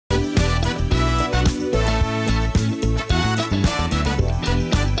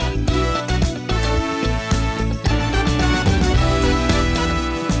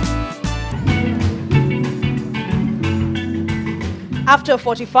After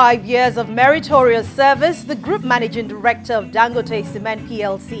 45 years of meritorious service, the Group Managing Director of Dangote Cement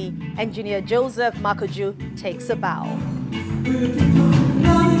PLC, Engineer Joseph Makoju, takes a bow.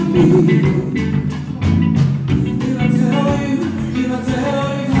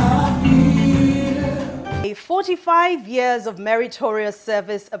 45 years of meritorious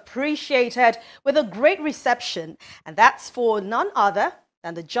service appreciated with a great reception, and that's for none other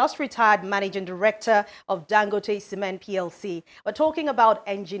than the just retired Managing Director of Dangote Cement PLC. We're talking about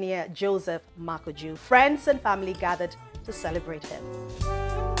Engineer Joseph Makoju. Friends and family gathered to celebrate him.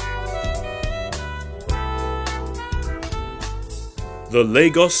 The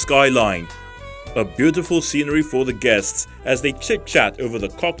Lagos skyline. A beautiful scenery for the guests as they chit-chat over the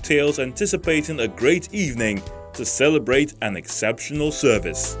cocktails, anticipating a great evening to celebrate an exceptional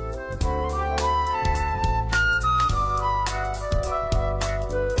service.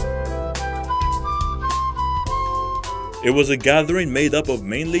 It was a gathering made up of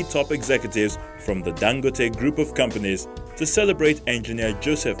mainly top executives from the Dangote group of companies to celebrate Engineer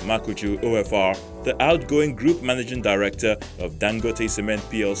Joseph Makoju OFR, the outgoing Group Managing Director of Dangote Cement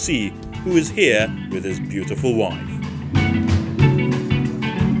PLC, who is here with his beautiful wife.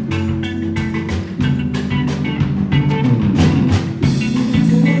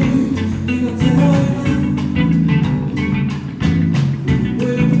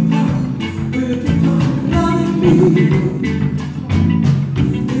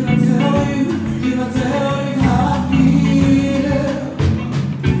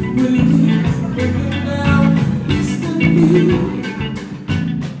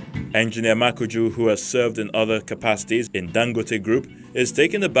 Engineer Makoju, who has served in other capacities in Dangote Group, is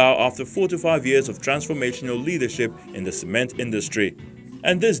taking a bow after 4 to 5 years of transformational leadership in the cement industry.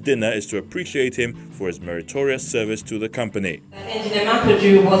 And this dinner is to appreciate him for his meritorious service to the company. Engineer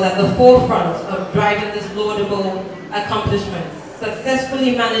Makoju was at the forefront of driving this laudable accomplishment,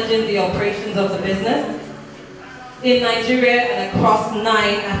 successfully managing the operations of the business in Nigeria and across 9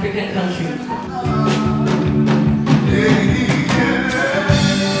 African countries.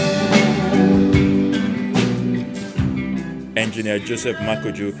 Engineer Joseph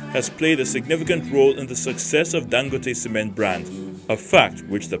Makoju has played a significant role in the success of Dangote Cement brand, a fact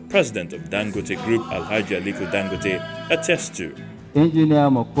which the president of Dangote Group, Alhaji Aliko Dangote, attests to. Engineer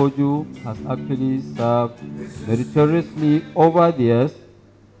Makoju has actually served meritoriously over the years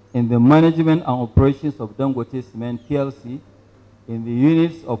in the management and operations of Dangote Cement PLC, in the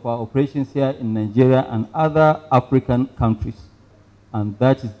units of our operations here in Nigeria and other African countries. And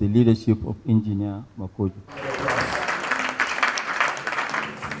that is the leadership of Engineer Makoju.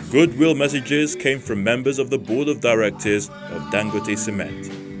 Goodwill messages came from members of the board of directors of Dangote Cement.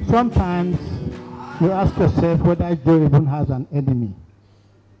 Sometimes you ask yourself whether Joe even has an enemy,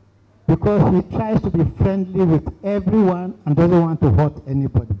 because he tries to be friendly with everyone and doesn't want to hurt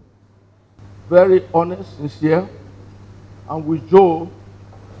anybody. Very honest, sincere, and with Joe,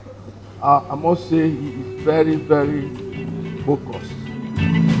 I must say he is very, very focused.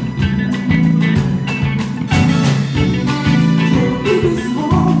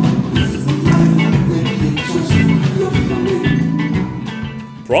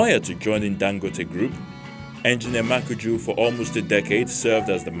 Prior to joining Dangote Group, Engineer Makoju for almost a decade served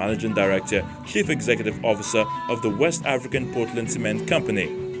as the Managing Director, Chief Executive Officer of the West African Portland Cement Company,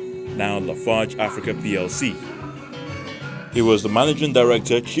 now Lafarge Africa PLC. He was the Managing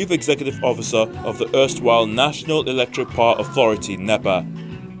Director, Chief Executive Officer of the erstwhile National Electric Power Authority, NEPA,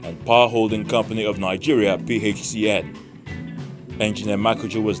 and Power Holding Company of Nigeria, PHCN. Engineer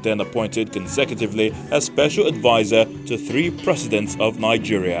Makoju was then appointed consecutively as Special Advisor to 3 presidents of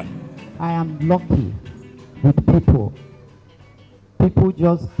Nigeria. I am lucky with people. People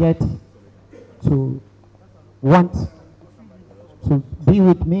just get to want to be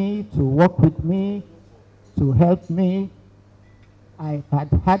with me, to work with me, to help me. I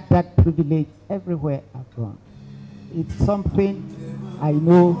had that privilege everywhere I've gone. It's something I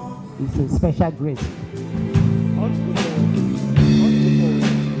know is a special grace.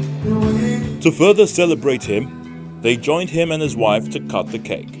 To further celebrate him, they joined him and his wife to cut the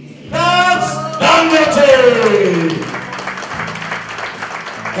cake. That's Dangote!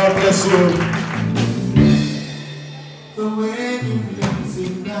 God bless you.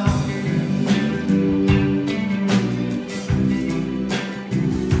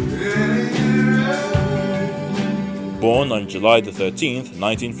 Born on July the 13th,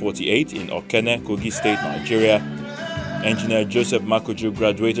 1948 in Okene, Kogi State, Nigeria, Engineer Joseph Makoju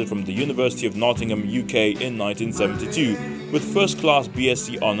graduated from the University of Nottingham, UK in 1972 with first-class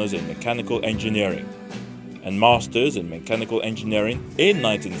BSc honours in Mechanical Engineering and Masters in Mechanical Engineering in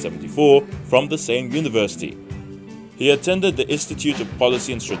 1974 from the same university. He attended the Institute of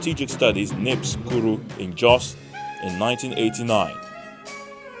Policy and Strategic Studies NIPS Kuru in Jos in 1989.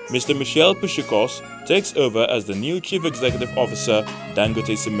 Mr. Michel Pushikos takes over as the new Chief Executive Officer,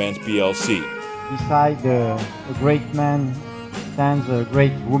 Dangote Cement PLC. Beside a great man stands a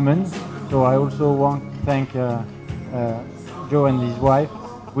great woman, so I also want to thank Joe and his wife,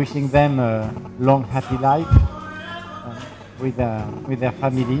 wishing them a long, happy life with their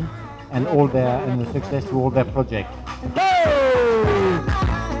family and and the success to all their projects.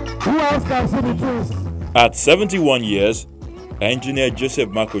 Who else can see the truth? At 71 years, Engineer Joseph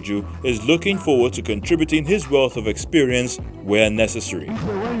Makoju is looking forward to contributing his wealth of experience where necessary. So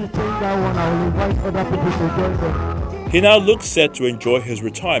when you take that one, I will invite other people to join them. He now looks set to enjoy his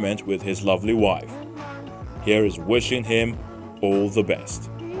retirement with his lovely wife. Here is wishing him all the best.